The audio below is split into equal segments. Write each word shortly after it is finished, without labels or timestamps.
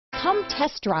Come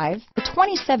test drive the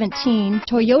 2017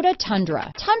 Toyota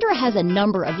Tundra. Tundra has a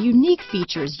number of unique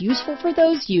features useful for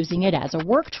those using it as a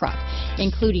work truck,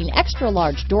 including extra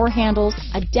large door handles,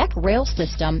 a deck rail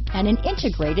system, and an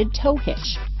integrated tow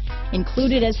hitch.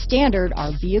 Included as standard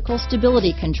are vehicle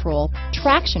stability control,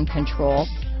 traction control,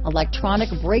 electronic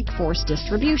brake force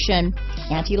distribution,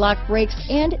 anti-lock brakes,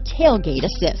 and tailgate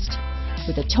assist.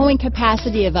 With a towing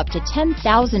capacity of up to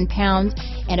 10,000 pounds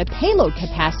and a payload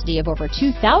capacity of over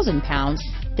 2,000 pounds,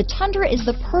 the Tundra is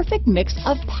the perfect mix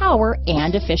of power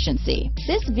and efficiency.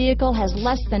 This vehicle has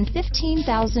less than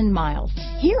 15,000 miles.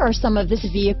 Here are some of this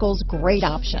vehicle's great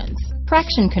options: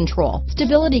 traction control,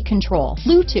 stability control,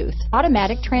 Bluetooth,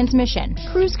 automatic transmission,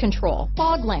 cruise control,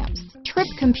 fog lamps, trip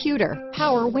computer,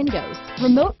 power windows,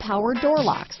 remote power door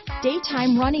locks,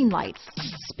 daytime running lights,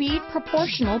 speed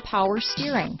proportional power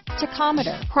steering,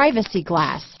 tachometer, privacy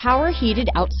glass, power heated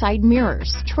outside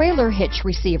mirrors, trailer hitch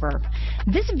receiver.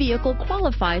 This vehicle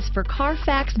qualifies for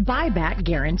Carfax buyback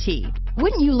guarantee.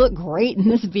 Wouldn't you look great in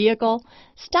this vehicle?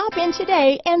 Stop in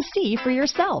today and see for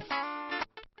yourself.